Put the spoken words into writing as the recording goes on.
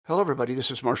Hello, everybody. This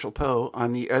is Marshall Poe.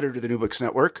 I'm the editor of the New Books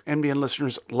Network. NBN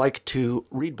listeners like to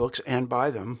read books and buy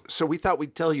them. So we thought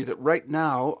we'd tell you that right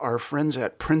now, our friends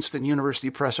at Princeton University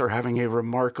Press are having a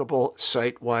remarkable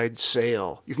site-wide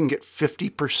sale. You can get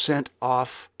 50%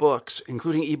 off books,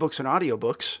 including ebooks and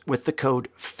audiobooks, with the code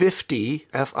 50,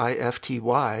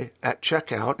 F-I-F-T-Y, at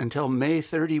checkout until May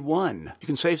 31. You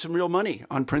can save some real money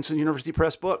on Princeton University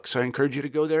Press books. I encourage you to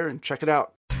go there and check it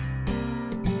out.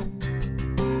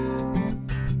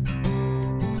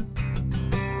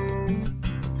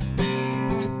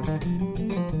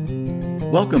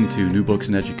 Welcome to New Books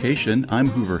in Education. I'm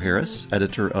Hoover Harris,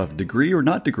 editor of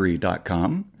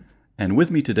DegreeOrNotDegree.com, and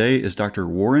with me today is Dr.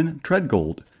 Warren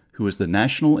Treadgold, who is the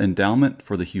National Endowment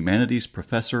for the Humanities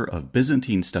Professor of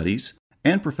Byzantine Studies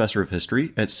and Professor of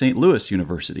History at St. Louis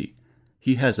University.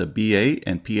 He has a BA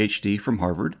and PhD from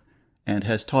Harvard and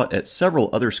has taught at several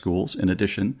other schools in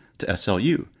addition to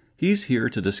SLU. He's here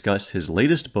to discuss his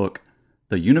latest book,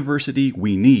 The University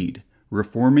We Need: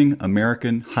 Reforming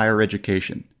American Higher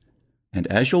Education. And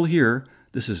as you'll hear,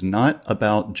 this is not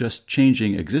about just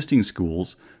changing existing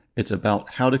schools, it's about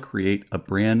how to create a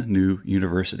brand new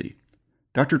university.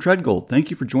 Dr. Treadgold,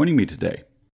 thank you for joining me today.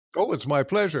 Oh, it's my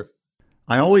pleasure.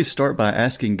 I always start by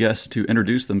asking guests to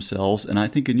introduce themselves, and I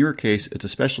think in your case, it's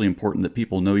especially important that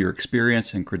people know your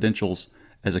experience and credentials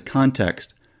as a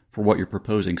context for what you're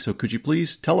proposing. So could you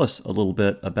please tell us a little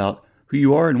bit about who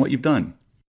you are and what you've done?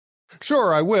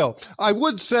 Sure, I will. I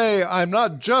would say I'm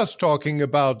not just talking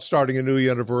about starting a new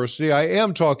university. I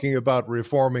am talking about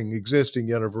reforming existing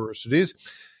universities,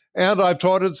 and I've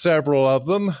taught at several of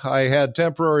them. I had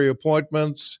temporary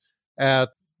appointments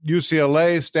at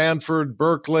UCLA, Stanford,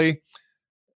 Berkeley,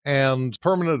 and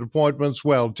permanent appointments,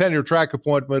 tenure track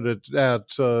appointment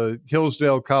at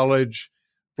Hillsdale College,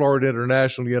 Florida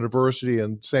International University,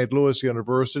 and St. Louis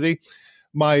University.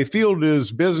 My field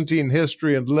is Byzantine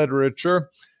history and literature,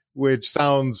 which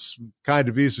sounds kind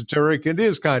of esoteric. It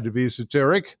is kind of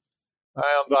esoteric.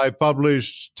 And I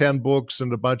published 10 books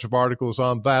and a bunch of articles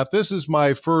on that. This is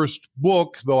my first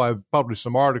book, though I've published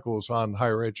some articles on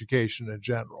higher education in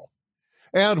general.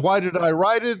 And why did I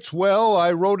write it? Well,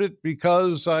 I wrote it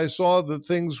because I saw that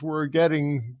things were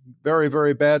getting very,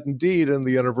 very bad indeed in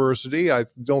the university. I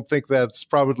don't think that's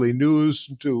probably news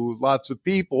to lots of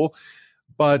people,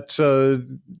 but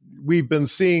we've been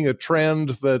seeing a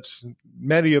trend that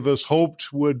many of us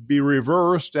hoped would be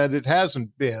reversed, and it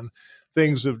hasn't been.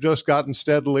 Things have just gotten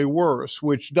steadily worse,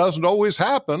 which doesn't always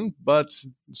happen, but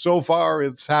so far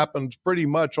it's happened pretty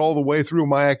much all the way through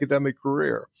my academic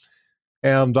career.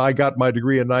 And I got my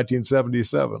degree in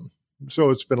 1977, so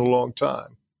it's been a long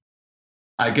time.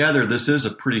 I gather this is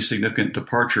a pretty significant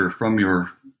departure from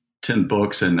your 10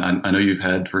 books, and I know you've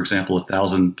had, for example,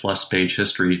 1,000-plus page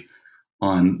history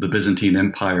on the Byzantine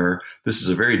Empire. This is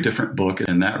a very different book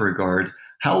in that regard.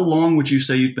 How long would you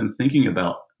say you've been thinking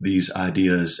about these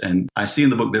ideas? And I see in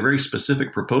the book they're very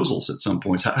specific proposals at some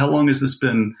points. How long has this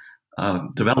been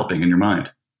developing in your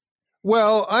mind?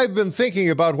 Well, I've been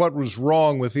thinking about what was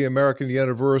wrong with the American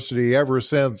university ever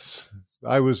since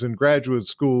I was in graduate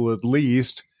school, at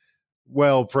least.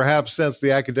 Well, perhaps since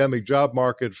the academic job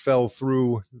market fell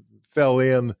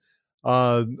in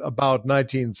about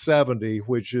 1970,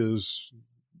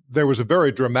 there was a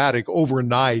very dramatic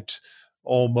overnight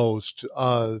almost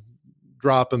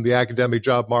drop in the academic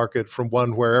job market from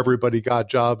one where everybody got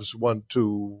jobs, one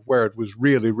to where it was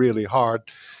really, really hard.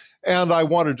 And I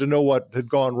wanted to know what had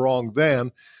gone wrong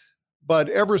then. But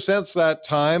ever since that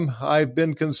time, I've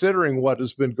been considering what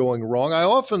has been going wrong. I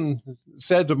often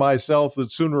said to myself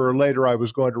that sooner or later I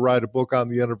was going to write a book on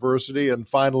the university, and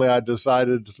finally I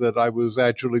decided that I was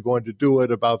actually going to do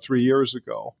it about 3 years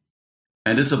ago.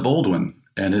 And it's a bold one,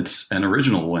 and it's an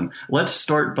original one. Let's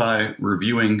start by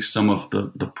reviewing some of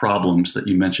the problems that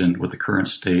you mentioned with the current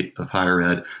state of higher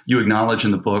ed. You acknowledge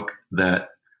in the book that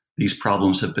these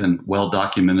problems have been well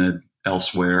documented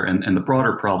elsewhere, and the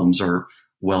broader problems are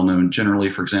well known. Generally,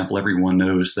 for example, everyone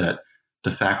knows that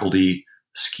the faculty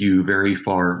skew very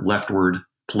far leftward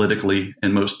politically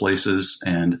in most places,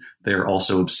 and they're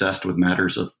also obsessed with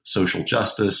matters of social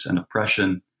justice and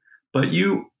oppression. But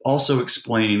you also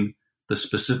explain the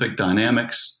specific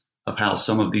dynamics of how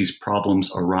some of these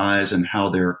problems arise and how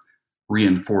they're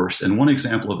reinforced. And one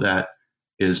example of that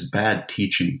is bad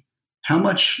teaching. How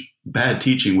much bad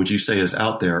teaching would you say is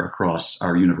out there across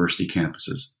our university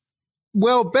campuses?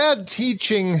 Well, bad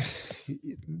teaching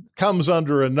comes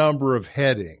under a number of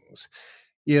headings.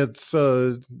 It's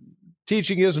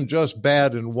teaching isn't just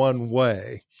bad in one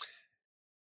way.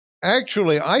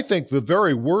 Actually, I think the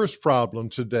very worst problem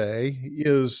today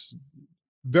is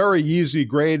very easy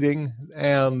grading,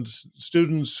 and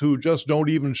students who just don't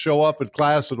even show up at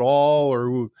class at all, or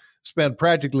who spend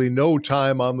practically no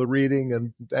time on the reading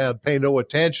and pay no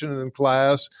attention in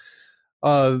class.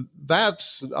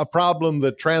 That's a problem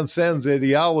that transcends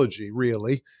ideology,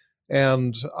 really.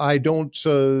 And I don't,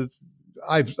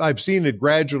 I've seen it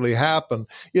gradually happen.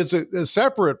 It's a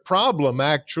separate problem,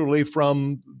 actually,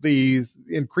 from the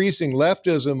increasing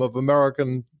leftism of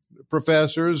American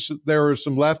professors. There are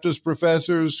some leftist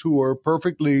professors who are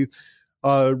perfectly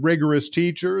rigorous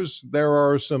teachers. There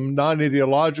are some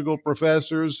non-ideological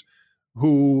professors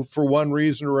who, for one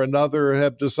reason or another,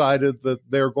 have decided that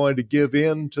they're going to give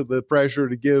in to the pressure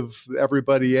to give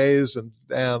everybody A's and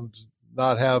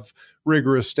not have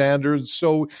rigorous standards.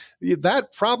 So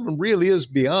that problem really is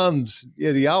beyond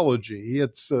ideology.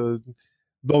 It's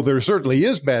though there certainly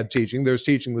is bad teaching, there's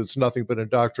teaching that's nothing but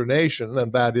indoctrination,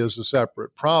 and that is a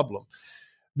separate problem.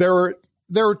 There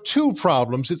are two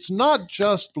problems. It's not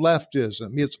just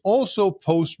leftism. It's also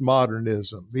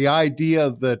postmodernism, the idea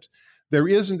that there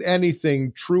isn't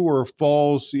anything true or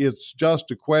false. It's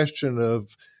just a question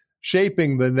of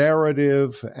shaping the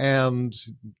narrative, and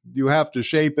you have to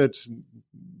shape it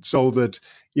so that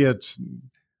it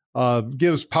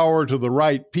gives power to the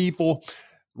right people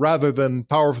rather than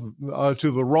power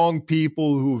to the wrong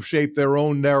people who've shaped their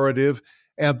own narrative.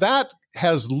 And that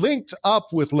has linked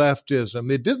up with leftism.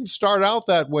 It didn't start out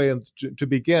that way to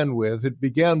begin with. It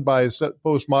began by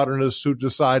postmodernists who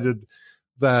decided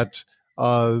that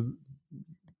all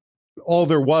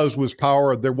there was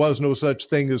power. There was no such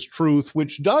thing as truth,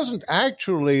 which doesn't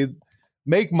actually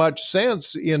make much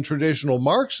sense in traditional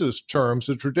Marxist terms.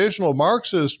 The traditional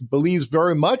Marxist believes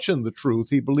very much in the truth.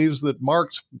 He believes that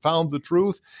Marx found the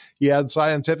truth. He had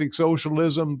scientific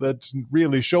socialism that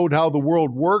really showed how the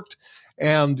world worked,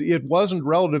 and it wasn't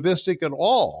relativistic at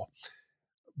all.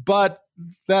 But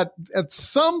that at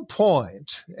some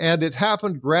point, and it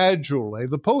happened gradually,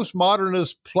 the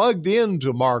postmodernists plugged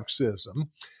into Marxism.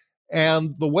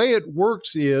 And the way it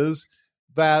works is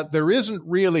that there isn't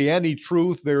really any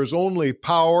truth. There's only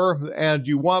power, and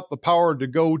you want the power to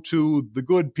go to the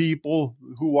good people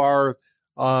who are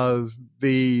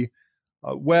originally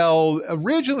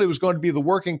it was going to be the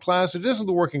working class. It isn't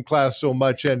the working class so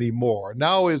much anymore.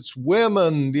 Now it's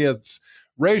women, it's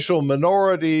racial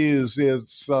minorities,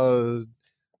 it's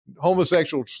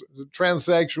homosexuals,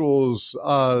 transsexuals,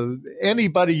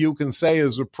 anybody you can say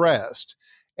is oppressed.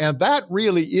 And that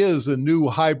really is a new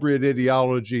hybrid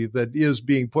ideology that is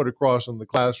being put across in the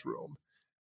classroom.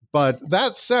 But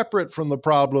that's separate from the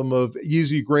problem of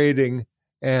easy grading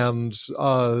and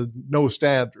no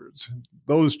standards.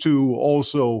 Those two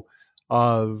also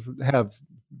have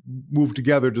moved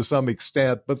together to some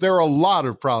extent, but there are a lot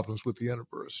of problems with the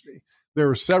university. There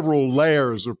are several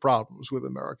layers of problems with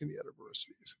American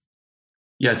universities.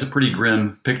 Yeah, it's a pretty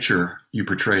grim picture you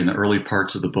portray in the early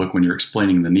parts of the book when you're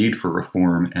explaining the need for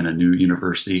reform and a new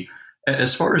university.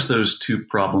 As far as those two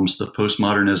problems, the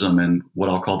postmodernism and what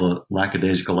I'll call the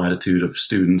lackadaisical attitude of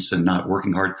students and not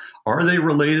working hard, are they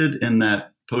related in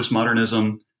that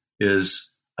postmodernism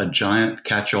is a giant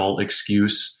catch-all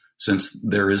excuse since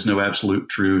there is no absolute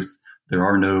truth, there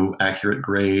are no accurate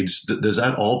grades? Does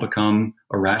that all become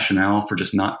a rationale for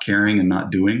just not caring and not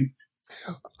doing?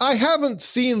 I haven't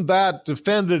seen that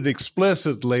defended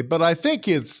explicitly, but I think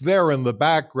it's there in the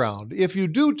background. If you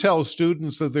do tell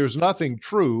students that there's nothing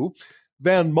true,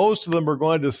 then most of them are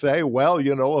going to say, well,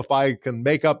 if I can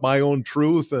make up my own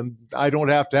truth and I don't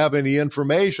have to have any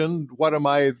information, what am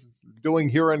I doing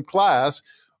here in class?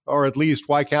 Or at least,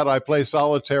 why can't I play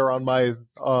solitaire on my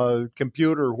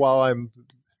computer while I'm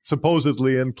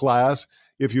supposedly in class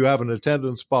if you have an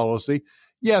attendance policy?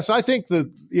 Yes, I think that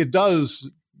it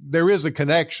does. There is a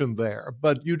connection there,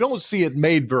 but you don't see it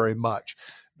made very much.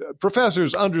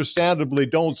 Professors understandably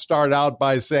don't start out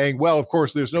by saying, well, of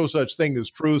course, there's no such thing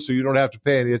as truth, so you don't have to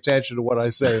pay any attention to what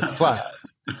I say in class.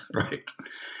 Right.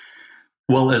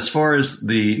 Well, as far as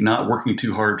the not working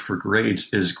too hard for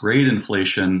grades, is grade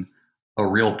inflation a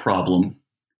real problem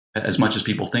as much as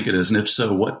people think it is? And if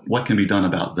so, what can be done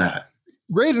about that?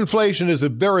 Grade inflation is a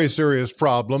very serious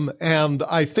problem, and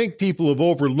I think people have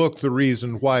overlooked the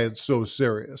reason why it's so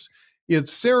serious.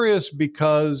 It's serious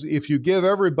because if you give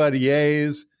everybody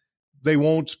A's, they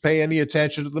won't pay any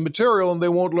attention to the material and they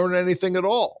won't learn anything at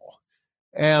all.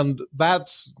 And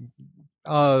that's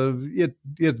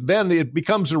it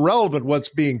becomes irrelevant what's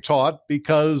being taught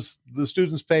because the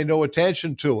students pay no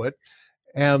attention to it.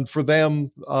 And for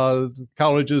them,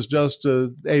 college is just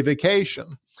a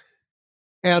vacation.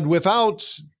 And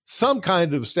without some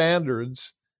kind of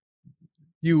standards,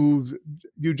 you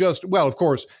just, well, of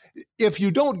course, if you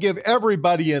don't give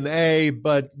everybody an A,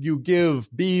 but you give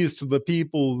Bs to the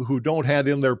people who don't hand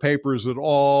in their papers at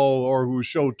all or who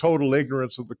show total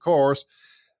ignorance of the course,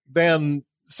 then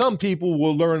some people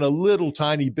will learn a little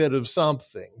tiny bit of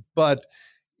something. But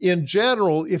in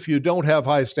general, if you don't have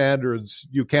high standards,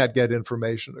 you can't get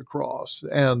information across,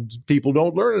 and people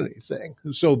don't learn anything.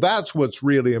 So that's what's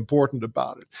really important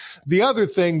about it. The other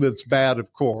thing that's bad,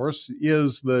 of course,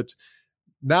 is that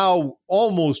now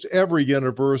almost every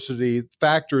university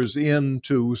factors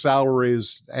into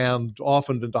salaries and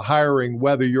often into hiring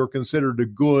whether you're considered a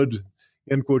good,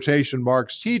 in quotation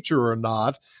marks, teacher or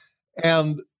not.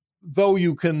 And though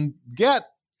you can get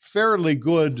fairly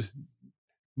good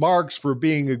marks for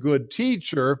being a good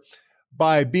teacher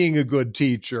by being a good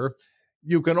teacher,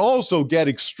 you can also get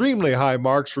extremely high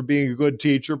marks for being a good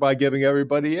teacher by giving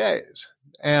everybody A's.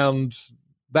 And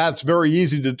that's very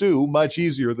easy to do, much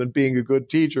easier than being a good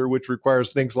teacher, which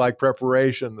requires things like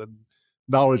preparation and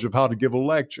knowledge of how to give a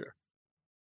lecture.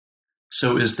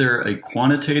 So is there a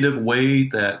quantitative way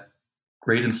that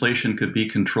grade inflation could be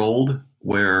controlled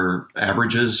where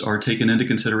averages are taken into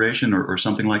consideration or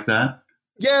something like that?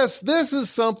 Yes, this is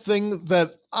something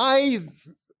that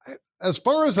as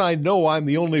far as I know, I'm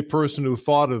the only person who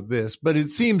thought of this, but it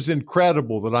seems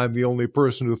incredible that I'm the only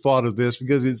person who thought of this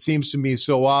because it seems to me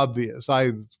so obvious.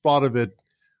 I thought of it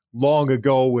long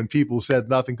ago when people said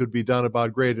nothing could be done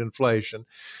about grade inflation.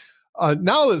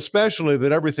 Now, especially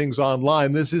that everything's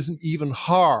online, this isn't even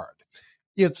hard.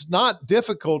 It's not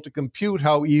difficult to compute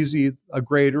how easy a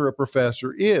grader, a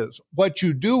professor is. What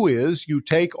you do is you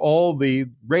take all the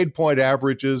grade point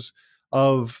averages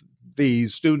of the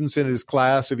students in his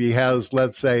class. If he has,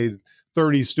 let's say,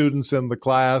 30 students in the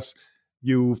class,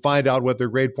 you find out what their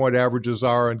grade point averages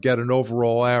are and get an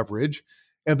overall average,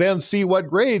 and then see what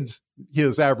grades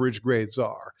his average grades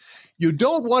are. You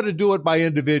don't want to do it by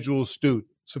individual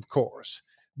students, of course,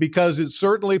 because it's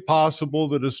certainly possible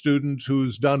that a student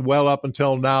who's done well up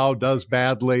until now does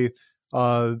badly.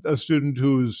 A student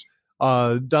who's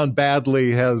done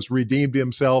badly has redeemed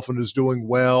himself and is doing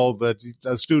well, that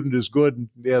a student is good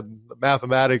in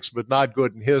mathematics but not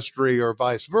good in history, or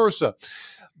vice versa.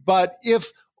 But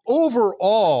if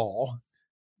overall,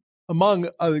 among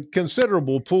a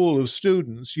considerable pool of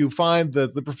students, you find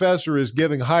that the professor is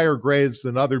giving higher grades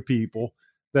than other people,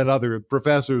 than other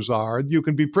professors are, you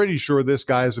can be pretty sure this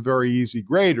guy is a very easy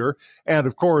grader. And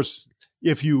of course,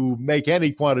 if you make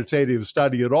any quantitative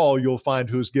study at all, you'll find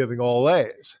who's giving all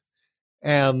A's.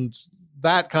 And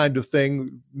that kind of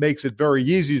thing makes it very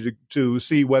easy to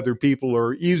see whether people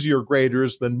are easier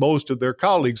graders than most of their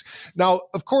colleagues. Now,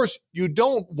 of course, you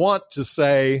don't want to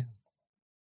say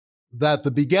that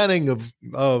the beginning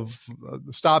of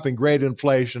stopping grade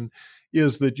inflation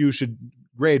is that you should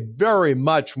grade very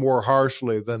much more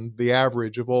harshly than the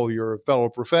average of all your fellow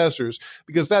professors,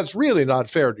 because that's really not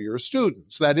fair to your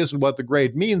students. That isn't what the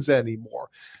grade means anymore.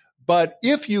 But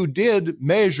if you did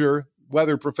measure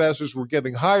whether professors were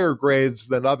giving higher grades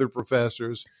than other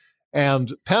professors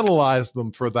and penalize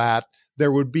them for that,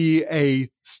 there would be a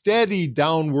steady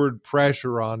downward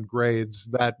pressure on grades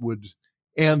that would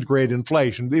end grade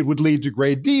inflation. It would lead to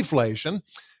grade deflation,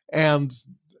 and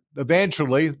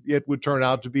eventually it would turn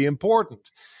out to be important.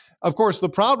 Of course, the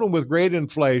problem with grade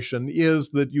inflation is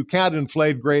that you can't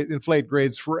inflate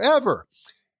grades forever.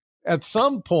 At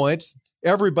some point,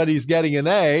 everybody's getting an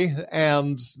A,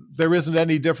 and there isn't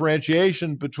any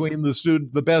differentiation between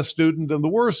the best student and the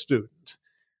worst student.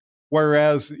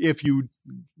 Whereas if you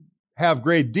have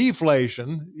grade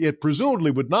deflation, it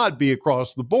presumably would not be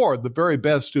across the board. The very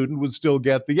best student would still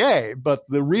get the A, but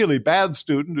the really bad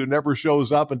student who never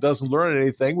shows up and doesn't learn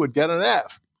anything would get an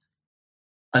F.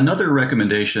 Another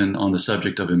recommendation on the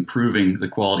subject of improving the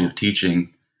quality of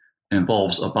teaching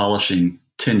involves abolishing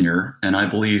tenure. And I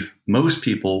believe most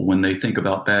people, when they think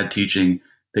about bad teaching,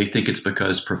 they think it's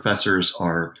because professors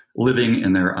are living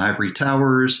in their ivory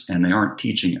towers and they aren't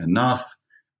teaching enough,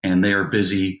 and they are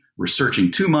busy researching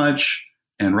too much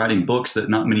and writing books that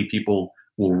not many people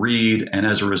will read. And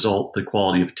as a result, the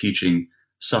quality of teaching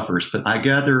suffers. But I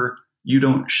gather you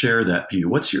don't share that view.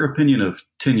 What's your opinion of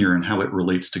tenure and how it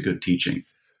relates to good teaching?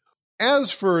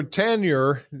 As for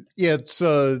tenure,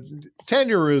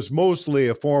 tenure is mostly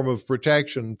a form of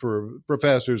protection for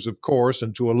professors, of course,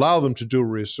 and to allow them to do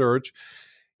research.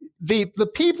 The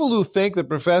people who think that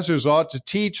professors ought to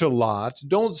teach a lot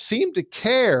don't seem to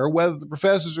care whether the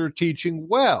professors are teaching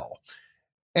well.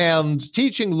 And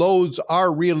teaching loads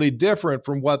are really different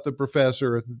from what the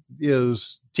professor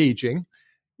is teaching.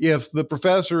 If the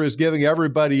professor is giving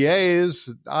everybody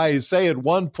A's, I say at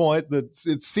one point that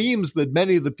it seems that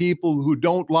many of the people who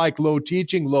don't like low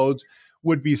teaching loads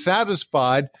would be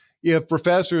satisfied if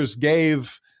professors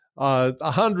gave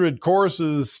 100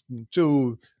 courses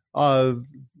to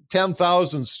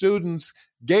 10,000 students,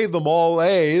 gave them all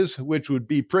A's, which would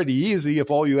be pretty easy if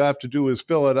all you have to do is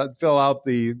fill out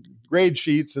the grade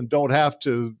sheets and don't have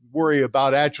to worry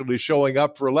about actually showing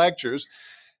up for lectures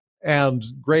and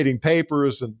grading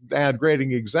papers and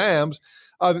grading exams.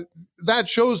 That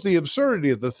shows the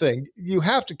absurdity of the thing. You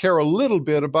have to care a little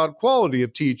bit about quality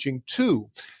of teaching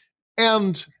too.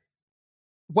 And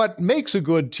what makes a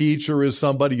good teacher is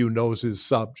somebody who knows his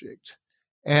subject.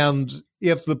 And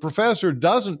if the professor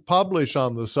doesn't publish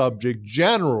on the subject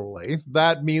generally,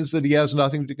 that means that he has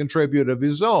nothing to contribute of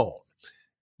his own.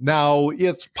 Now,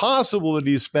 it's possible that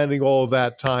he's spending all of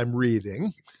that time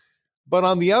reading. But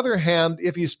on the other hand,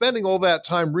 if he's spending all that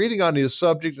time reading on his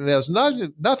subject and has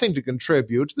nothing to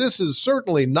contribute, this is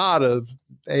certainly not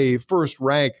a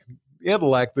first-rank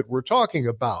intellect that we're talking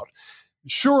about.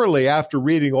 Surely, after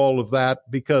reading all of that,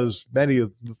 because many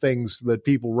of the things that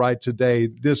people write today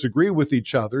disagree with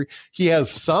each other, he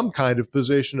has some kind of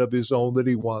position of his own that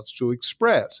he wants to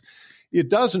express. It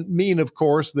doesn't mean, of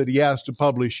course, that he has to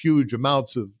publish huge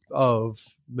amounts of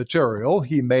material.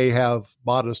 He may have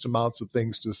modest amounts of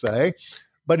things to say,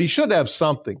 but he should have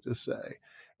something to say.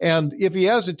 And if he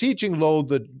has a teaching load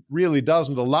that really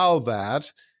doesn't allow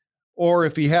that, or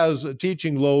if he has a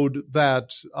teaching load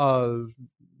that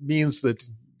means that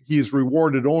he's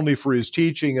rewarded only for his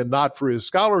teaching and not for his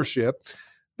scholarship,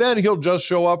 then he'll just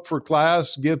show up for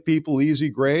class, give people easy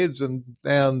grades, and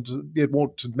it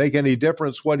won't make any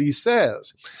difference what he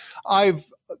says. I've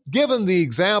given the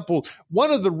example,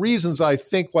 one of the reasons I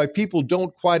think why people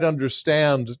don't quite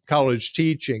understand college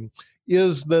teaching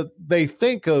is that they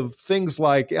think of things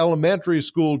like elementary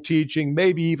school teaching,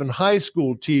 maybe even high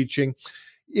school teaching.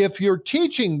 If you're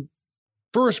teaching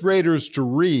first graders to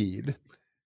read,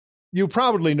 you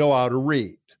probably know how to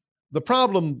read. The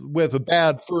problem with a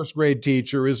bad first grade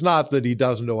teacher is not that he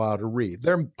doesn't know how to read.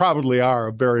 There probably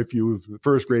are very few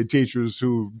first grade teachers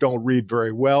who don't read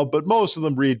very well, but most of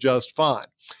them read just fine.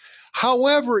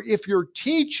 However, if you're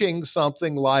teaching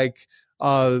something like,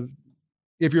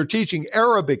 if you're teaching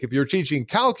Arabic, if you're teaching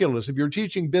calculus, if you're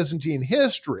teaching Byzantine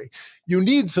history, you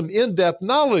need some in-depth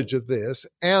knowledge of this.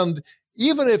 And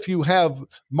even if you have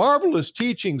marvelous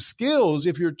teaching skills,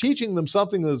 if you're teaching them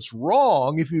something that's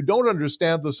wrong, if you don't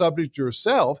understand the subject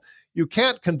yourself, you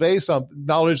can't convey some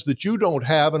knowledge that you don't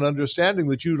have and understanding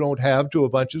that you don't have to a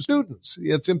bunch of students.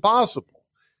 It's impossible.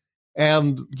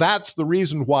 And that's the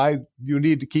reason why you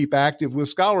need to keep active with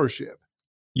scholarship.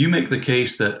 You make the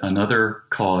case that another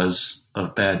cause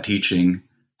of bad teaching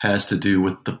has to do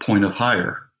with the point of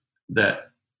hire,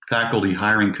 that faculty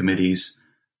hiring committees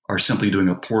are simply doing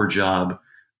a poor job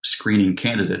screening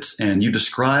candidates. And you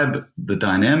describe the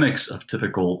dynamics of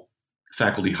typical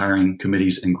faculty hiring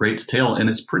committees in great detail, and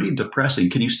it's pretty depressing.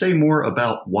 Can you say more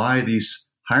about why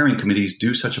these hiring committees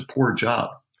do such a poor job?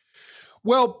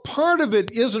 Well, part of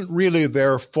it isn't really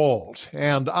their fault,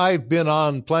 and I've been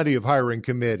on plenty of hiring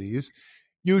committees.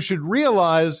 You should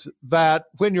realize that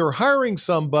when you're hiring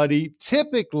somebody,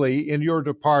 typically in your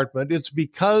department, it's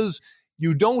because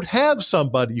you don't have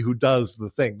somebody who does the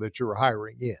thing that you're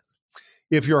hiring in.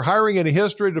 If you're hiring in a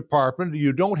history department,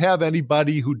 you don't have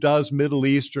anybody who does Middle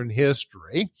Eastern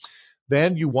history,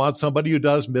 then you want somebody who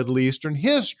does Middle Eastern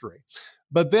history.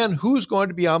 But then who's going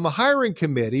to be on the hiring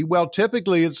committee? Well,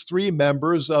 typically it's 3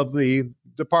 members of the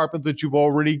department that you've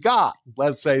already got.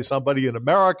 Let's say somebody in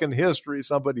American history,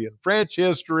 somebody in French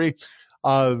history,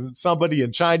 somebody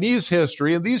in Chinese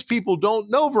history, and these people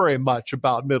don't know very much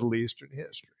about Middle Eastern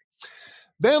history.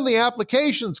 Then the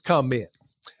applications come in.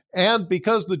 And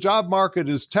because the job market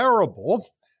is terrible,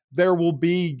 there will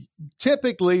be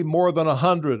typically more than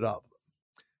 100 of them.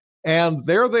 And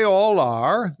there they all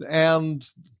are. And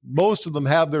most of them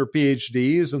have their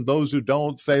PhDs, and those who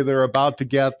don't say they're about to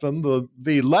get them.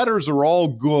 The letters are all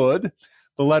good,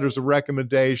 the letters of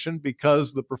recommendation,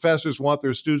 because the professors want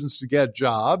their students to get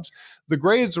jobs. The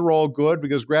grades are all good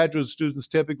because graduate students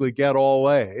typically get all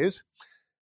A's.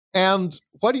 And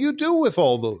what do you do with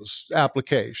all those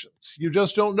applications? You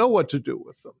just don't know what to do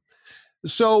with them.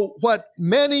 So what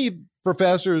many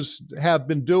professors have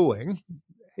been doing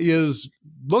is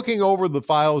looking over the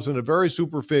files in a very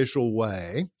superficial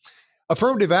way.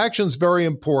 Affirmative action is very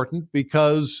important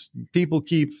because people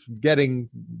keep getting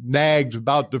nagged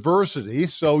about diversity.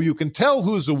 So you can tell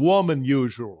who's a woman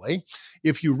usually.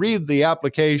 If you read the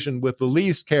application with the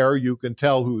least care, you can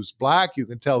tell who's Black, you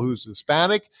can tell who's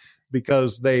Hispanic,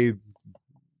 because they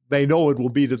know it will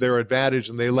be to their advantage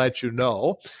and they let you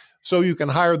know. So you can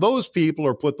hire those people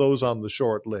or put those on the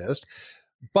short list.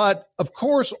 But of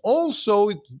course,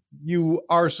 also, you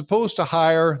are supposed to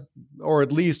hire, or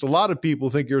at least a lot of people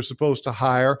think you're supposed to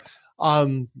hire,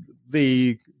 on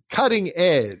the cutting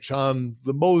edge, on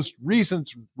the most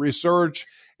recent research.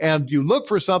 And you look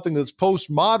for something that's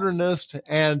postmodernist,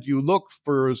 and you look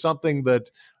for something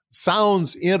that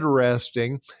sounds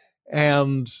interesting.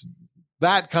 And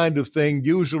that kind of thing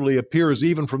usually appears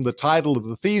even from the title of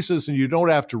the thesis, and you don't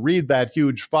have to read that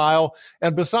huge file.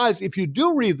 And besides, if you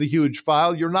do read the huge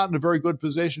file, you're not in a very good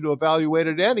position to evaluate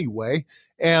it anyway.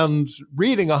 And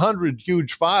reading 100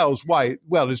 huge files,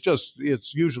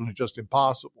 it's usually just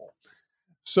impossible.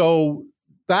 So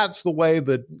that's the way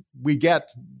that we get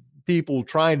people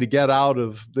trying to get out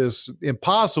of this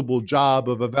impossible job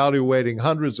of evaluating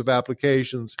hundreds of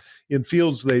applications in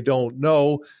fields they don't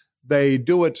know. They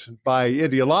do it by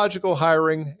ideological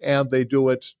hiring, and they do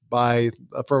it by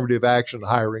affirmative action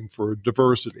hiring for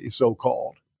diversity,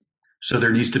 so-called. So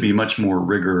there needs to be much more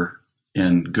rigor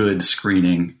in good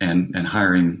screening and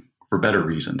hiring for better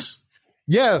reasons.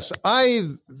 Yes,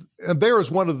 there is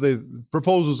one of the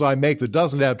proposals I make that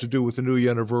doesn't have to do with the new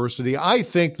university. I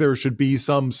think there should be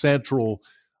some central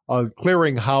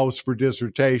clearinghouse for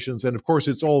dissertations. And of course,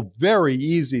 it's all very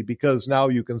easy because now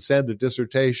you can send a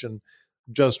dissertation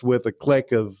just with a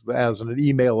click as an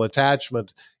email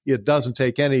attachment. It doesn't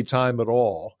take any time at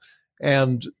all.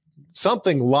 And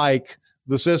something like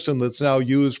the system that's now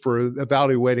used for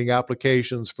evaluating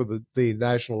applications for the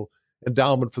National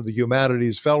Endowment for the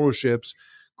Humanities Fellowships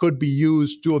could be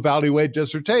used to evaluate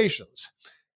dissertations.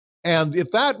 And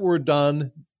if that were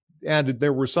done, and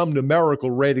there were some numerical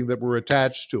rating that were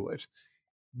attached to it,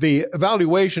 the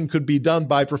evaluation could be done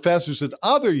by professors at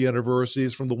other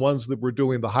universities from the ones that were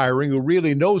doing the hiring who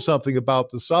really know something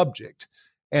about the subject.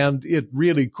 And it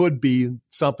really could be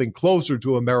something closer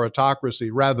to a meritocracy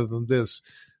rather than this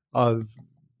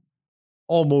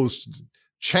almost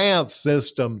chance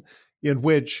system in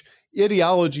which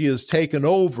ideology is taken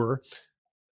over.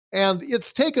 And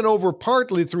it's taken over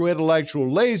partly through intellectual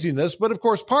laziness, but of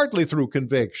course, partly through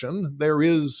conviction. There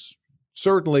is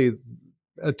certainly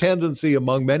a tendency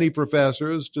among many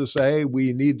professors to say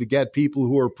we need to get people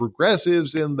who are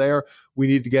progressives in there. We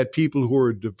need to get people who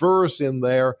are diverse in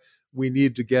there. We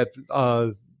need to get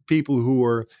people who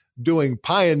are doing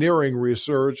pioneering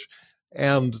research.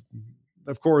 And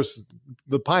of course,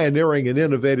 the pioneering and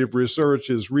innovative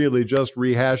research is really just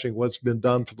rehashing what's been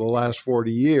done for the last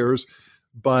 40 years.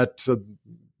 But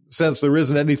since there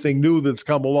isn't anything new that's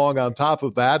come along on top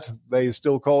of that, they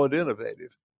still call it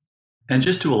innovative. And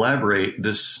just to elaborate,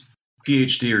 this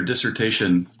PhD or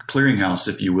dissertation clearinghouse,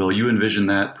 if you will, you envision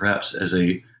that perhaps as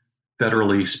a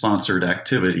federally sponsored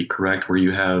activity, correct? Where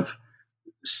you have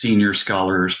senior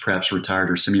scholars, perhaps retired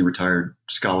or semi-retired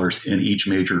scholars in each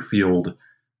major field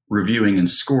reviewing and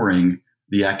scoring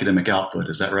the academic output.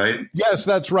 Is that right? Yes,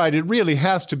 that's right. It really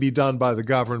has to be done by the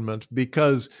government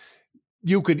because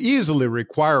you could easily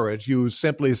require it. You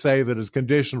simply say that as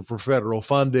condition for federal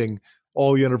funding,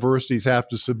 all universities have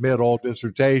to submit all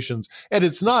dissertations. And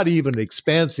it's not even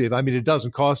expensive. I mean, it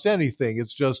doesn't cost anything.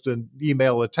 It's just an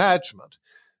email attachment.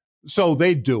 So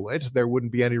they do it. There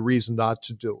wouldn't be any reason not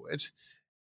to do it.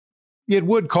 It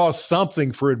would cost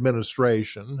something for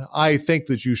administration. I think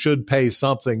that you should pay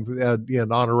something in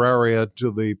honoraria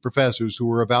to the professors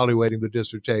who are evaluating the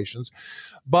dissertations.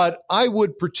 But I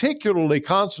would particularly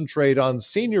concentrate on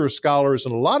senior scholars,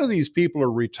 and a lot of these people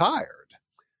are retired.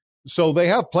 So they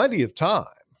have plenty of time.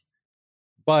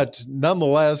 But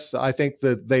nonetheless, I think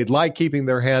that they'd like keeping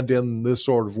their hand in this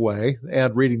sort of way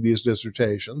and reading these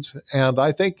dissertations. And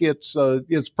I think it's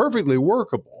perfectly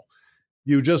workable.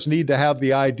 You just need to have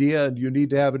the idea and you need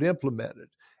to have it implemented.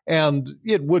 And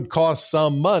it would cost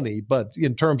some money, but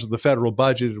in terms of the federal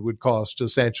budget, it would cost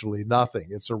essentially nothing.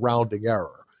 It's a rounding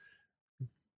error.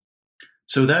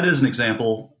 So that is an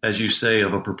example, as you say,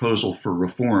 of a proposal for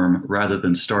reform rather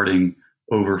than starting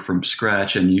over from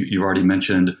scratch. And you already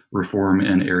mentioned reform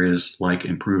in areas like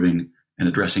improving and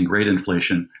addressing grade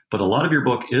inflation. But a lot of your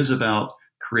book is about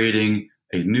creating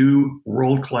a new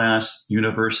world-class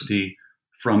university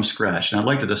from scratch. And I'd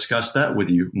like to discuss that with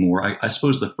you more. I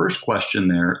suppose the first question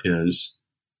there is,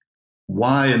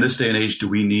 why in this day and age do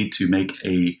we need to make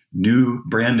a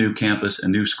brand new campus, a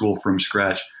new school from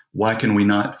scratch? Why can we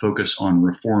not focus on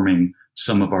reforming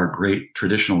some of our great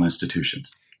traditional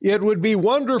institutions? It would be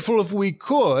wonderful if we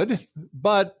could,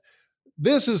 but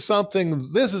this is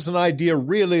an idea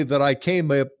really that I came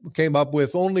up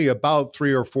with only about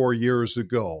 3 or 4 years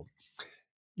ago.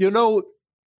 You know,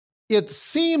 it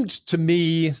seemed to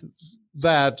me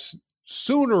that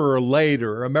sooner or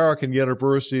later, American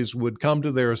universities would come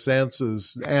to their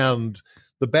senses and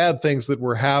the bad things that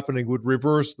were happening would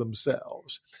reverse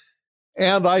themselves.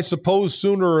 And I suppose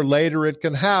sooner or later it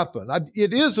can happen.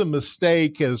 It is a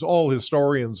mistake, as all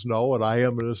historians know, and I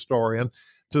am an historian,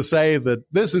 to say that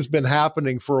this has been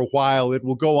happening for a while. It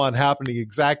will go on happening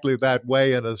exactly that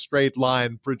way in a straight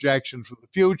line projection for the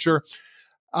future.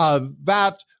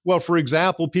 For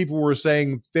example, people were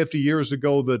saying 50 years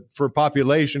ago that for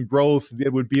population growth,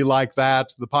 it would be like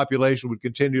that. The population would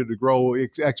continue to grow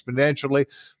exponentially.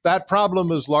 That problem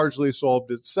has largely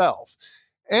solved itself.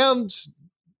 And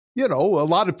a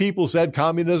lot of people said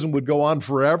communism would go on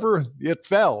forever. It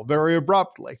fell very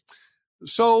abruptly.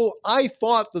 So I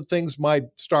thought that things might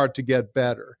start to get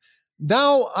better.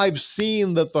 Now I've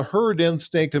seen that the herd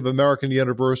instinct of American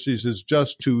universities is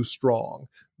just too strong.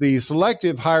 The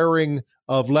selective hiring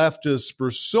of leftists for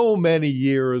so many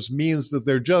years means that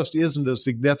there just isn't a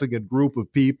significant group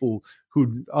of people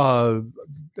who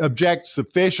object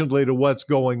sufficiently to what's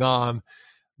going on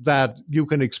that you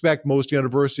can expect most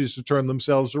universities to turn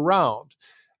themselves around.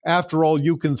 After all,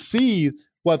 you can see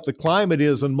what the climate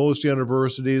is in most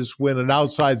universities when an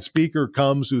outside speaker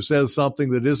comes who says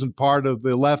something that isn't part of the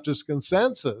leftist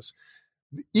consensus.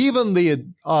 Even the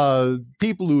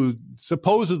people who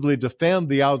supposedly defend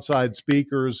the outside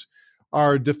speakers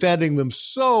are defending them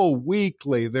so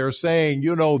weakly. They're saying,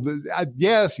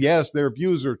 yes, their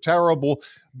views are terrible,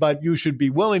 but you should be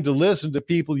willing to listen to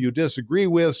people you disagree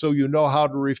with so you know how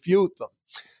to refute them.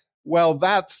 Well,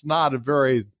 that's not a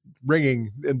very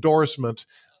ringing endorsement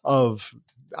of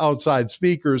outside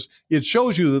speakers. It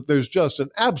shows you that there's just an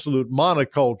absolute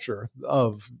monoculture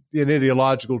in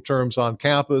ideological terms on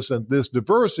campus, and this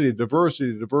diversity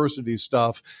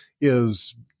stuff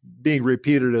is being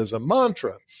repeated as a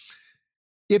mantra.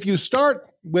 If you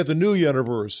start with a new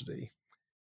university,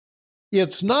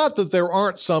 it's not that there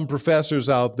aren't some professors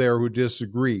out there who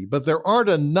disagree, but there aren't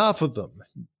enough of them.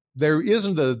 There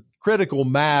isn't a critical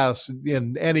mass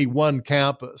in any one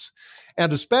campus,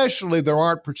 and especially there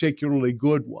aren't particularly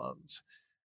good ones.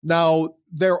 Now,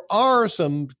 there are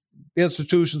some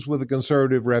institutions with a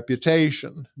conservative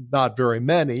reputation, not very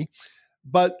many,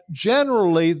 but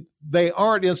generally they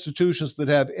aren't institutions that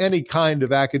have any kind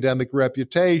of academic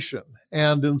reputation,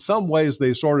 and in some ways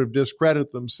they sort of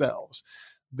discredit themselves.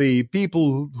 The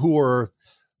people who are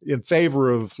in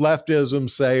favor of leftism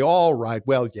say, all right,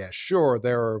 well, yeah, sure,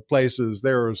 there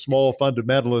are small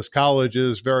fundamentalist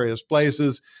colleges, various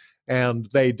places, and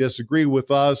they disagree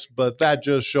with us, but that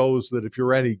just shows that if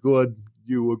you're any good,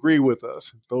 you agree with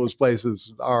us. Those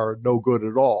places are no good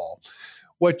at all.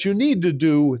 What you need to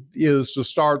do is to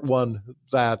start one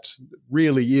that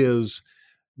really is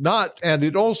not, and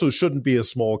it also shouldn't be a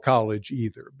small college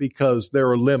either, because there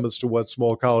are limits to what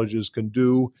small colleges can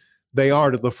do. They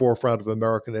aren't at the forefront of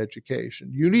American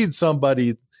education. You need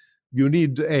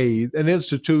an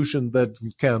institution that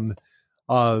can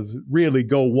really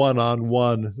go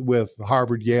one-on-one with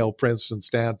Harvard, Yale, Princeton,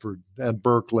 Stanford, and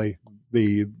Berkeley,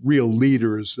 the real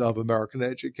leaders of American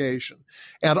education.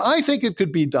 And I think it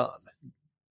could be done.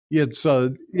 It's,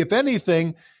 if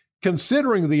anything,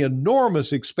 considering the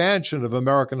enormous expansion of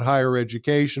American higher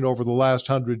education over the last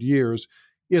 100 years,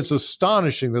 it's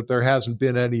astonishing that there hasn't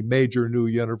been any major new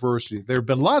university. There have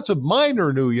been lots of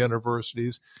minor new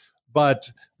universities,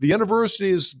 but the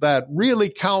universities that really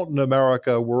count in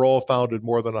America were all founded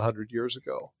more than 100 years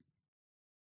ago.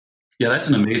 Yeah, that's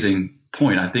an amazing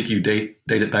point. I think you date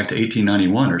it back to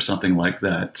 1891 or something like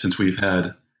that, since we've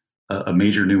had a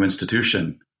major new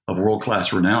institution of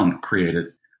world-class renown created.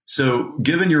 So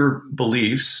given your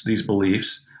beliefs,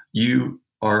 you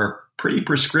are pretty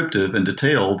prescriptive and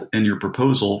detailed in your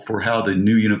proposal for how the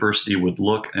new university would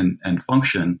look and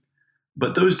function.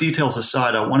 But those details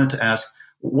aside, I wanted to ask,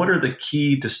 what are the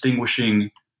key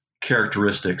distinguishing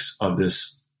characteristics of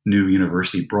this new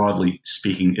university, broadly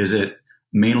speaking? Is it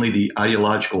mainly the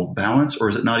ideological balance, or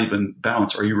is it not even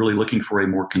balance? Are you really looking for a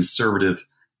more conservative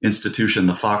institution,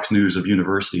 the Fox News of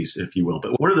universities, if you will?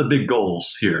 But what are the big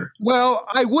goals here? Well,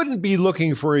 I wouldn't be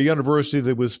looking for a university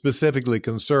that was specifically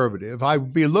conservative.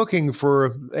 I'd be looking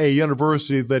for a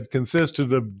university that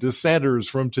consisted of dissenters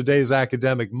from today's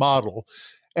academic model.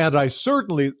 And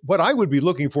what I would be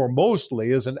looking for mostly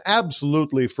is an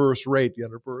absolutely first-rate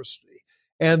university.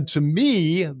 And to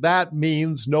me, that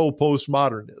means no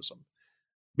postmodernism.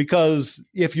 Because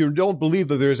if you don't believe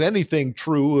that there's anything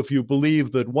true, if you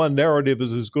believe that one narrative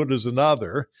is as good as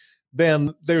another,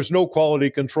 then there's no quality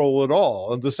control at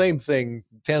all. And the same thing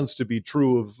tends to be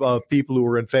true of people who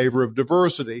are in favor of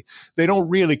diversity. They don't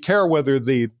really care whether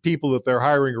the people that they're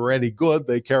hiring are any good.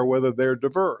 They care whether they're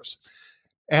diverse.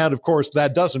 And of course,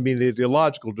 that doesn't mean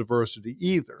ideological diversity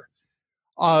either.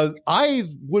 I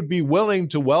would be willing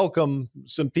to welcome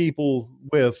some people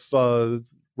with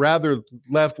rather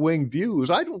left-wing views.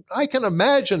 I can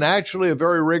imagine actually a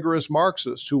very rigorous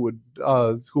Marxist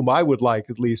whom I would like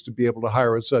at least to be able to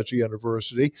hire at such a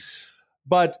university.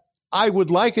 But I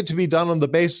would like it to be done on the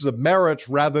basis of merit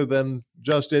rather than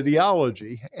just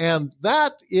ideology. And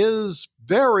that is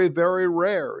very, very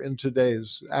rare in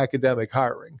today's academic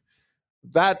hiring.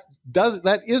 That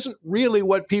isn't really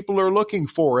what people are looking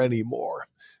for anymore.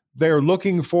 They're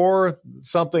looking for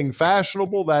something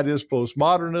fashionable, that is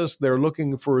postmodernist. They're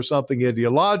looking for something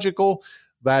ideological,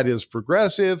 that is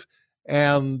progressive.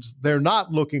 And they're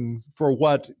not looking for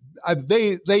what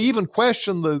they even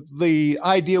question the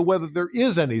idea whether there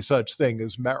is any such thing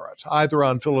as merit, either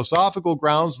on philosophical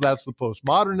grounds, that's the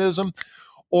postmodernism,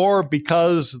 or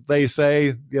because they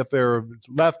say if they're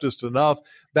leftist enough,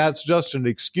 that's just an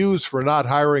excuse for not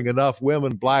hiring enough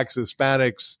women, blacks,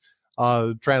 Hispanics,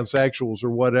 transsexuals, or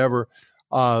whatever.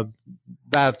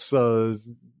 That's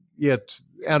it.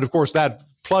 And of course, that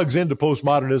plugs into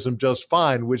postmodernism just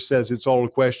fine, which says it's all a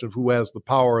question of who has the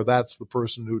power. That's the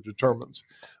person who determines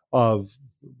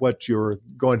what you're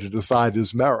going to decide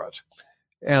is merit.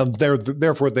 And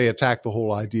therefore, they attack the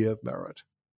whole idea of merit.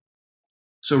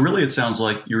 So really, it sounds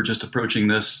like you're just approaching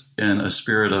this in a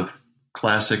spirit of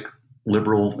classic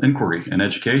liberal inquiry and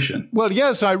education. Well,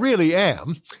 yes, I really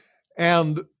am.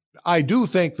 And I do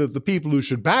think that the people who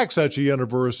should back such a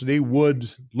university would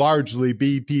largely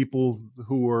be people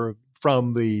who are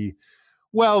from the,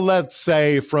 well, let's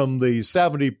say from the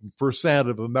 70%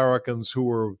 of Americans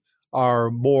who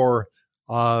are more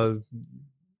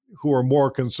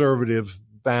conservative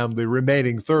than the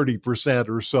remaining 30%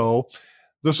 or so.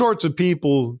 The sorts of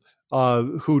people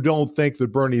who don't think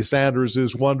that Bernie Sanders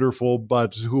is wonderful,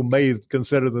 but who may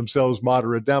consider themselves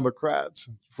moderate Democrats,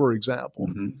 for example.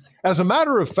 Mm-hmm. As a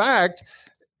matter of fact,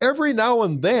 every now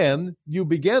and then you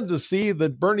begin to see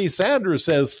that Bernie Sanders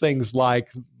says things like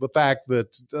the fact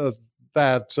that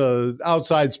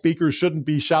outside speakers shouldn't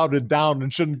be shouted down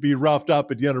and shouldn't be roughed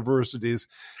up at universities.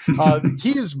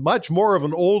 He's much more of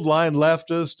an old line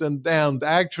leftist and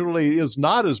actually is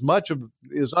not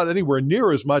anywhere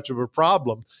near as much of a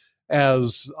problem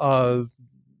as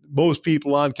most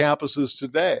people on campuses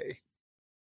today.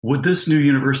 Would this new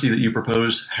university that you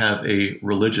propose have a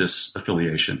religious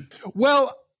affiliation?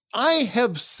 Well, I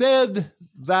have said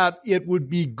that it would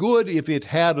be good if it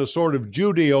had a sort of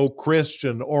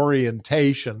Judeo-Christian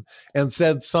orientation and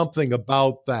said something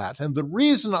about that. And the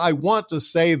reason I want to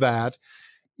say that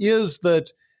is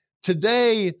that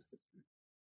today,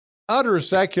 utter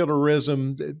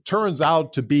secularism turns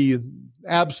out to be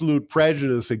absolute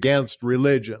prejudice against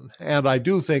religion. And I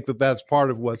do think that that's part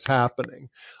of what's happening.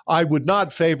 I would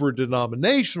not favor a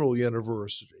denominational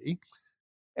university.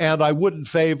 And I wouldn't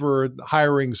favor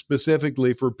hiring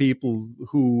specifically for people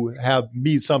who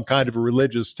meet some kind of a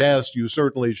religious test. You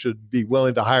certainly should be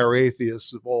willing to hire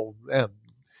atheists and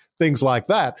things like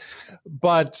that.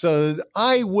 But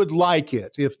I would like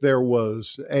it if there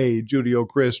was a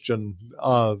Judeo-Christian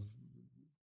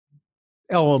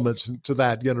element to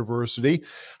that university.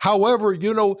 However,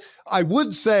 I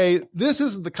would say this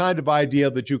isn't the kind of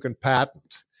idea that you can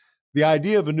patent. The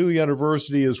idea of a new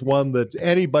university is one that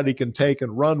anybody can take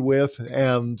and run with,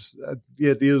 and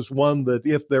it is one that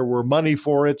if there were money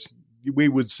for it, we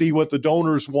would see what the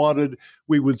donors wanted,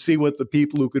 we would see what the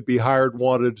people who could be hired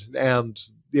wanted, and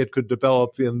it could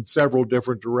develop in several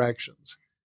different directions.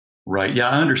 Right. Yeah,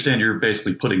 I understand you're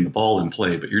basically putting the ball in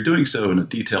play, but you're doing so in a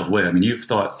detailed way. I mean, you've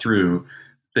thought through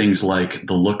things like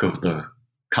the look of the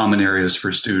common areas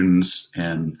for students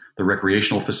and the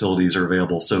recreational facilities are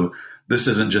available. So this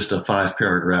isn't just a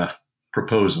 5-paragraph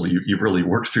proposal. You've really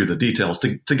worked through the details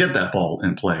to get that ball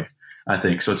in play, I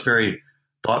think. So it's very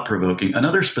thought-provoking.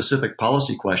 Another specific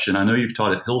policy question. I know you've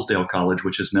taught at Hillsdale College,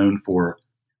 which is known for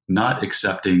not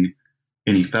accepting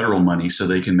any federal money so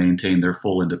they can maintain their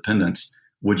full independence.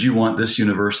 Would you want this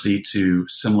university to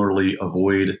similarly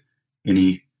avoid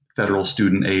any federal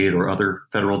student aid or other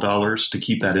federal dollars to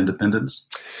keep that independence?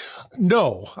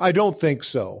 No, I don't think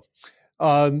so.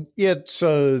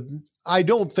 I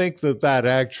don't think that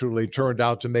actually turned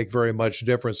out to make very much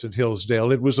difference at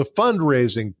Hillsdale. It was a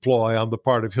fundraising ploy on the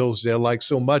part of Hillsdale, like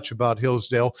so much about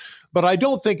Hillsdale, but I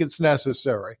don't think it's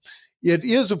necessary. It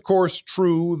is, of course,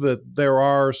 true that there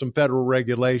are some federal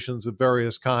regulations of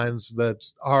various kinds that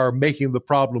are making the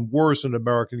problem worse in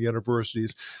American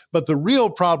universities. But the real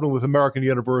problem with American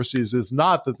universities is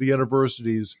not that the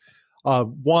universities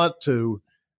want to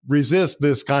resist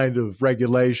this kind of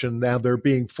regulation and they're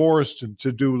being forced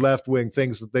to do left-wing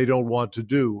things that they don't want to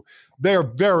do. They're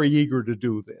very eager to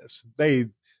do this. They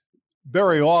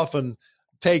very often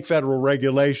take federal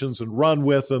regulations and run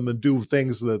with them and do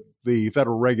things that the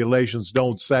federal regulations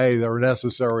don't say are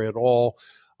necessary at all.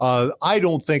 I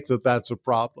don't think that that's a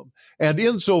problem. And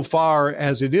insofar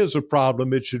as it is a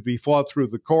problem, it should be fought through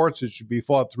the courts. It should be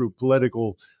fought through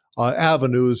political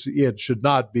avenues. It should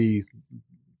not be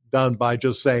done by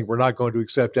just saying we're not going to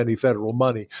accept any federal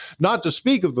money. Not to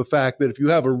speak of the fact that if you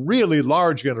have a really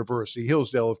large university,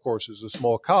 Hillsdale, of course, is a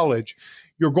small college,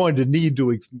 you're going to need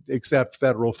to accept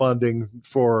federal funding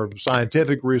for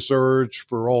scientific research,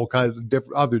 for all kinds of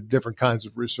different kinds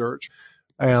of research.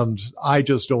 And I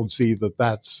just don't see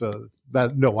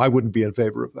that. No, I wouldn't be in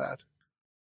favor of that.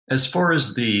 As far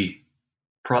as the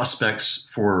prospects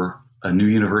for a new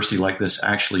university like this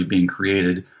actually being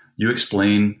created, you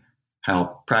explain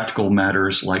how practical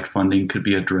matters like funding could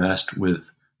be addressed with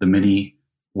the many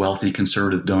wealthy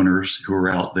conservative donors who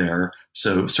are out there.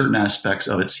 So certain aspects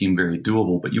of it seem very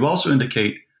doable. But you also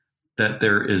indicate that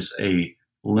there is a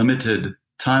limited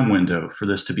time window for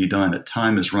this to be done, that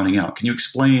time is running out. Can you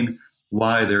explain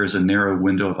why there is a narrow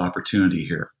window of opportunity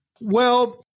here?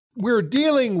 Well, we're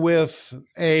dealing with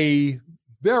a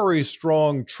very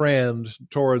strong trend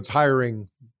towards hiring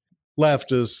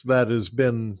leftists that has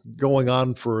been going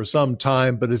on for some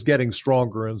time, but is getting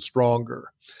stronger and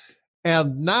stronger.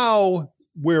 And now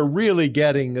we're really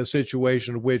getting a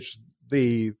situation in which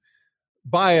the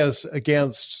bias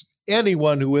against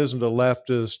anyone who isn't a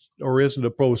leftist or isn't a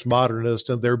postmodernist,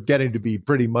 and they're getting to be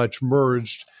pretty much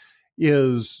merged,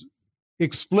 is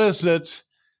explicit,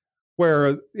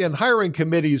 where in hiring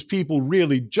committees, people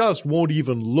really just won't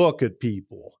even look at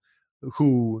people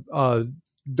who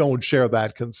don't share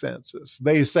that consensus.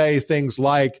 They say things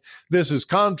like, this is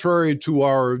contrary to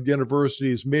our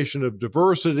university's mission of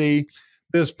diversity.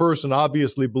 This person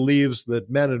obviously believes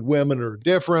that men and women are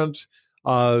different.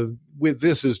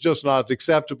 This is just not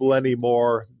acceptable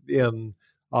anymore in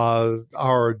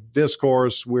our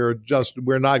discourse. We're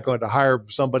not going to hire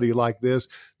somebody like this.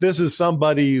 This is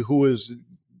somebody who is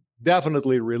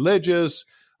definitely religious.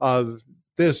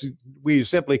 We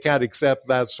simply can't accept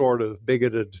that sort of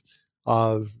bigoted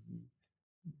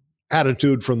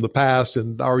attitude from the past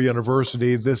in our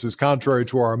university. This is contrary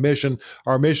to our mission.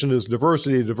 Our mission is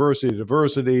diversity, diversity,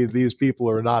 diversity. These people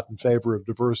are not in favor of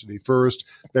diversity first.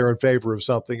 They're in favor of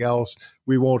something else.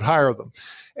 We won't hire them.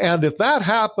 And if that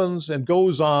happens and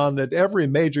goes on at every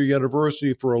major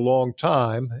university for a long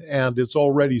time, and it's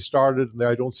already started, and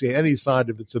I don't see any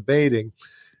sign of its abating,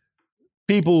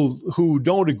 people who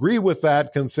don't agree with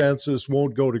that consensus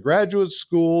won't go to graduate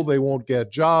school, they won't get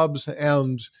jobs,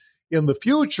 and in the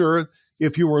future,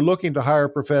 if you were looking to hire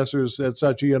professors at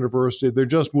such a university, there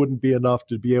just wouldn't be enough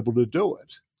to be able to do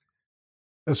it,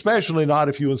 especially not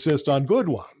if you insist on good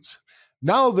ones.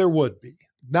 Now there would be.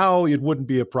 Now it wouldn't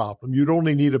be a problem. You'd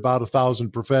only need about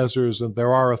 1,000 professors, and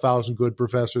there are 1,000 good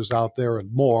professors out there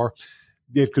and more.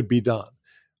 It could be done.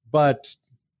 But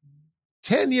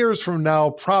 10 years from now,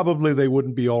 probably they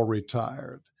wouldn't be all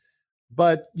retired.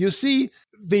 But you see,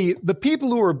 the people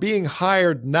who are being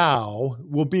hired now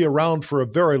will be around for a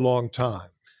very long time.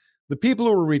 The people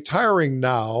who are retiring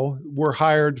now were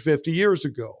hired 50 years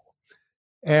ago.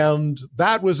 And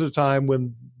that was a time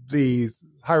when the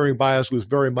hiring bias was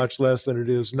very much less than it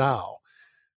is now.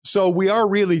 So we are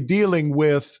really dealing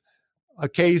with a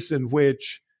case in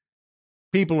which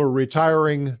people are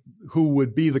retiring who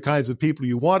would be the kinds of people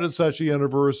you want at such a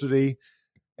university,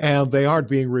 and they aren't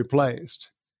being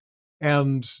replaced.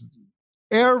 And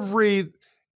every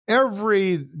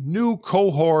new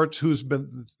cohort who's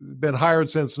been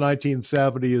hired since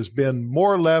 1970 has been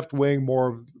more left-wing,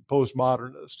 more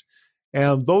postmodernist.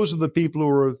 And those are the people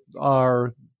who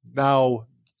have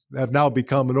now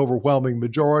become an overwhelming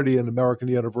majority in American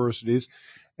universities.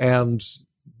 And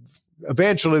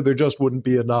eventually there just wouldn't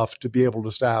be enough to be able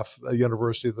to staff a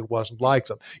university that wasn't like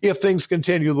them if things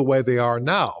continue the way they are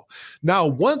now. Now,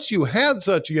 once you had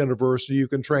such a university, you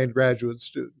can train graduate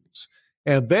students,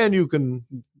 and then you can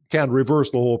reverse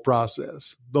the whole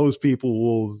process. Those people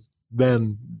will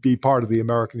then be part of the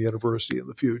American university in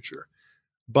the future.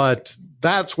 But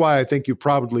that's why I think you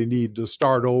probably need to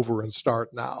start over and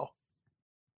start now.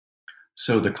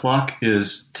 So the clock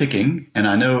is ticking, and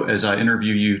I know as I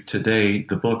interview you today,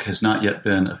 the book has not yet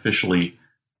been officially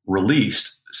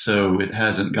released, so it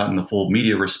hasn't gotten the full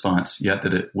media response yet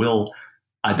that it will.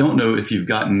 I don't know if you've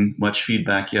gotten much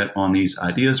feedback yet on these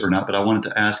ideas or not, but I wanted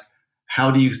to ask, how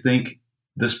do you think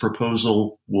this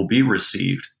proposal will be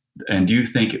received? And do you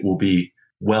think it will be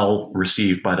well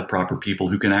received by the proper people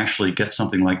who can actually get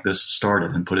something like this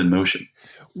started and put in motion?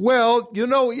 Well,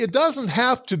 it doesn't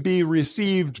have to be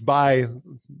received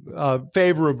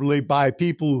favorably by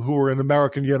people who are in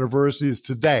American universities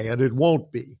today, and it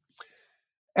won't be.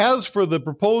 As for the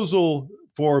proposal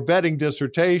for vetting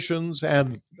dissertations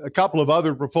and a couple of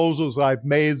other proposals I've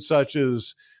made, such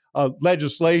as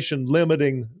legislation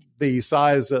limiting the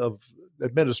size of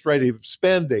administrative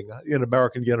spending in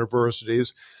American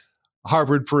universities.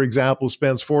 Harvard, for example,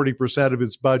 spends 40% of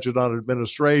its budget on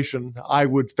administration. I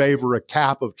would favor a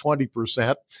cap of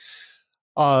 20%.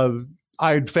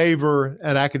 I'd favor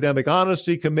an academic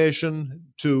honesty commission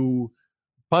to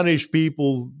punish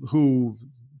people who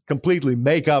completely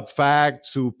make up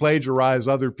facts, who plagiarize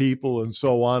other people, and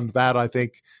so on. That, I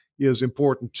think, is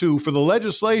important too. For the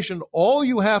legislation, all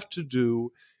you have to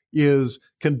do is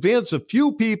convince a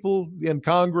few people in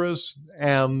Congress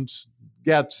and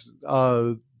get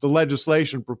the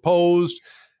legislation proposed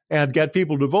and get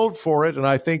people to vote for it. And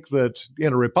I think that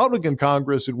in a Republican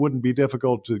Congress, it wouldn't be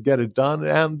difficult to get it done.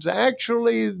 And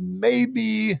actually,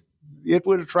 maybe it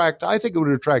would attract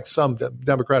some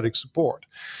Democratic support.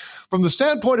 From the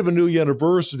standpoint of a new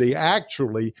university,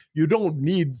 actually, you don't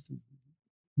need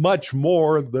much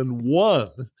more than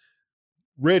one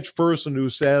rich person who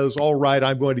says, all right,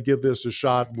 I'm going to give this a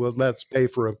shot. Well, let's pay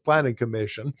for a planning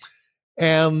commission.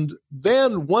 And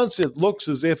then once it looks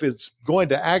as if it's going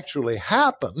to actually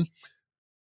happen,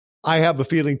 I have a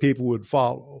feeling people would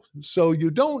follow. So you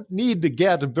don't need to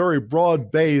get a very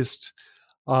broad-based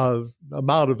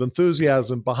amount of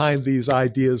enthusiasm behind these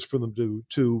ideas for them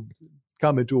to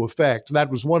come into effect.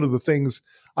 That was one of the things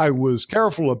I was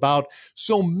careful about.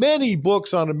 So many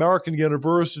books on American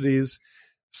universities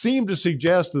seem to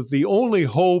suggest that the only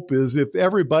hope is if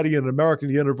everybody in American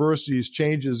universities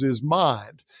changes his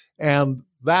mind. And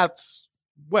that's,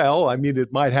 well, I mean,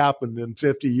 it might happen in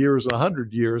 50 years,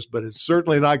 100 years, but it's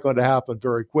certainly not going to happen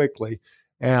very quickly.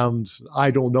 And I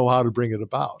don't know how to bring it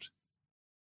about.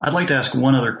 I'd like to ask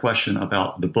one other question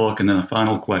about the book and then a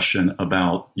final question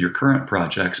about your current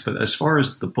projects. But as far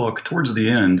as the book, towards the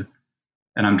end,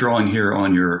 and I'm drawing here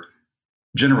on your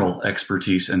general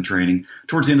expertise and training,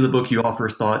 towards the end of the book, you offer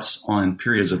thoughts on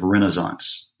periods of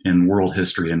renaissance in world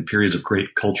history and periods of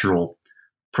great cultural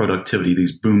productivity,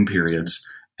 these boom periods.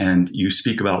 And you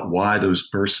speak about why those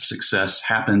bursts of success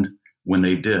happened when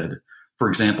they did. For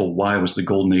example, why was the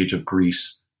golden age of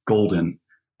Greece golden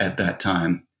at that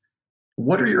time?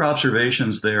 What are your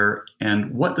observations there,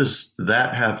 and what does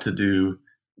that have to do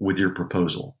with your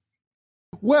proposal?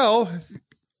 Well,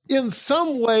 in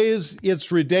some ways,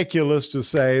 it's ridiculous to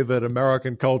say that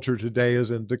American culture today is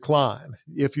in decline.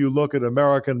 If you look at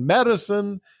American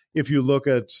medicine, if you look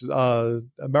at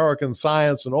American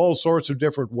science in all sorts of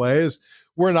different ways,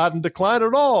 we're not in decline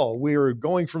at all. We are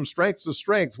going from strength to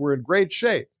strength. We're in great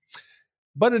shape.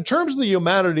 But in terms of the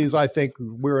humanities, I think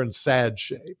we're in sad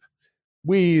shape.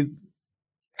 We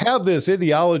have this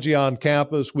ideology on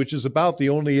campus, which is about the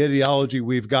only ideology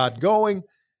we've got going.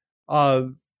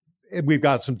 We've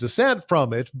got some dissent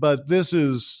from it, but this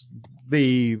is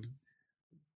the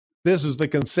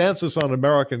consensus on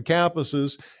American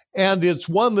campuses, and it's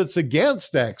one that's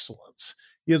against excellence.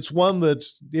 It's one that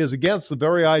is against the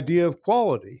very idea of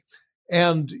quality,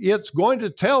 and it's going to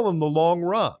tell in the long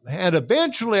run. And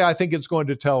eventually, I think it's going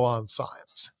to tell on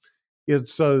science.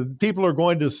 It's people are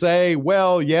going to say,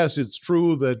 well, yes, it's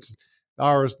true that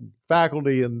our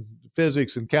faculty in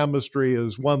physics and chemistry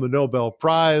has won the Nobel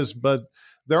Prize, but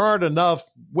there aren't enough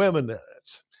women in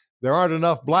it. There aren't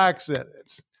enough blacks in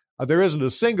it. There isn't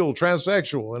a single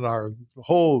transsexual in our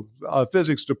whole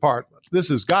physics department. This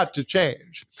has got to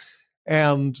change.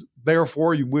 And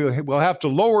therefore, we'll have to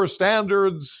lower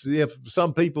standards if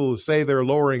some people say they're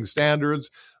lowering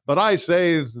standards. But I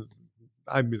say,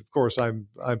 I'm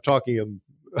talking,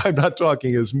 I'm not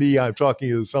talking as me, I'm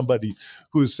talking as somebody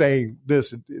who's saying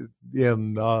this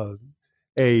in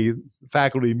a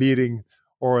faculty meeting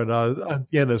or in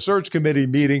a search committee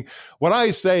meeting. What I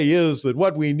say is that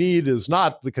what we need is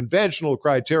not the conventional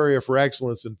criteria for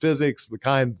excellence in physics, the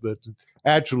kind that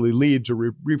actually lead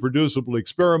to reproducible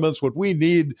experiments. What we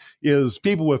need is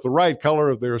people with the right color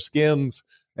of their skins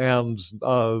and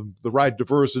the right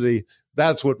diversity.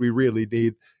 That's what we really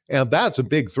need. And that's a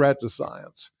big threat to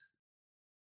science.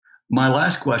 My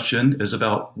last question is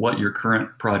about what your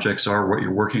current projects are, what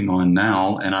you're working on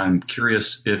now. And I'm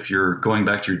curious if you're going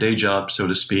back to your day job, so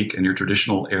to speak, in your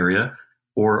traditional area,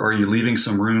 or are you leaving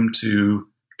some room to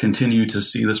continue to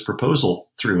see this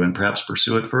proposal through and perhaps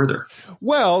pursue it further?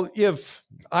 Well, if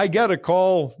I get a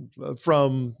call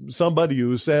from somebody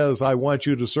who says, I want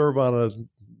you to serve on a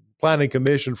planning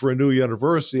commission for a new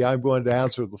university, I'm going to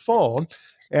answer the phone.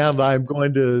 And I'm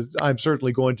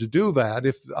certainly going to do that.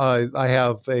 If I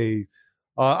have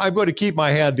I'm going to keep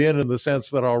my hand in the sense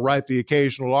that I'll write the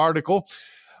occasional article.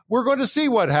 We're going to see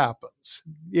what happens.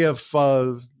 If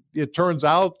it turns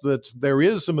out that there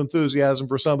is some enthusiasm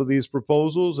for some of these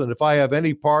proposals, and if I have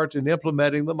any part in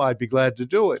implementing them, I'd be glad to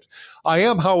do it. I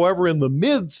am, however, in the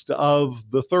midst of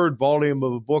the third volume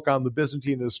of a book on the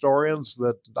Byzantine historians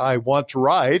that I want to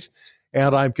write,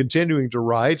 and I'm continuing to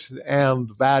write,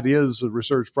 and that is a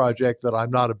research project that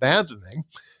I'm not abandoning.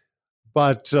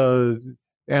 But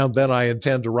and then I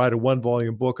intend to write a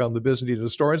one-volume book on the Byzantine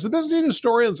historians. The Byzantine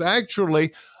historians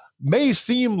actually may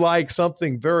seem like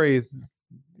something very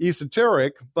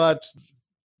esoteric, but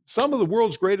some of the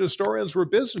world's great historians were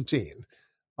Byzantine,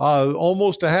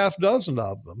 almost a half dozen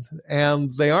of them.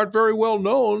 And they aren't very well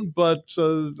known, but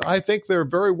I think they're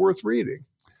very worth reading.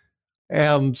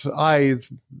 And I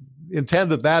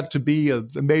intended that to be a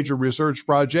major research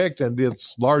project, and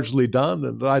it's largely done,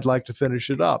 and I'd like to finish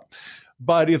it up.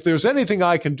 But if there's anything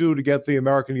I can do to get the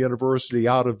American University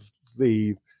out of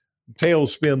the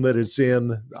tailspin that it's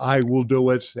in, I will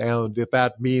do it. And if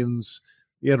that means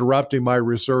interrupting my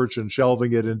research and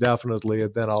shelving it indefinitely,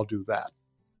 then I'll do that.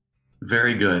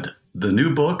 Very good. The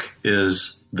new book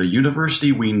is The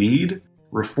University We Need,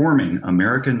 Reforming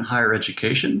American Higher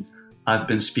Education. I've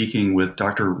been speaking with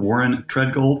Dr. Warren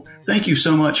Treadgold. Thank you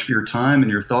so much for your time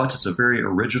and your thoughts. It's a very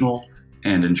original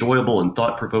and enjoyable and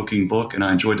thought-provoking book, and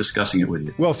I enjoyed discussing it with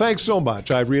you. Well, thanks so much.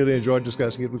 I really enjoyed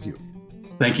discussing it with you.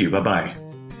 Thank you. Bye-bye.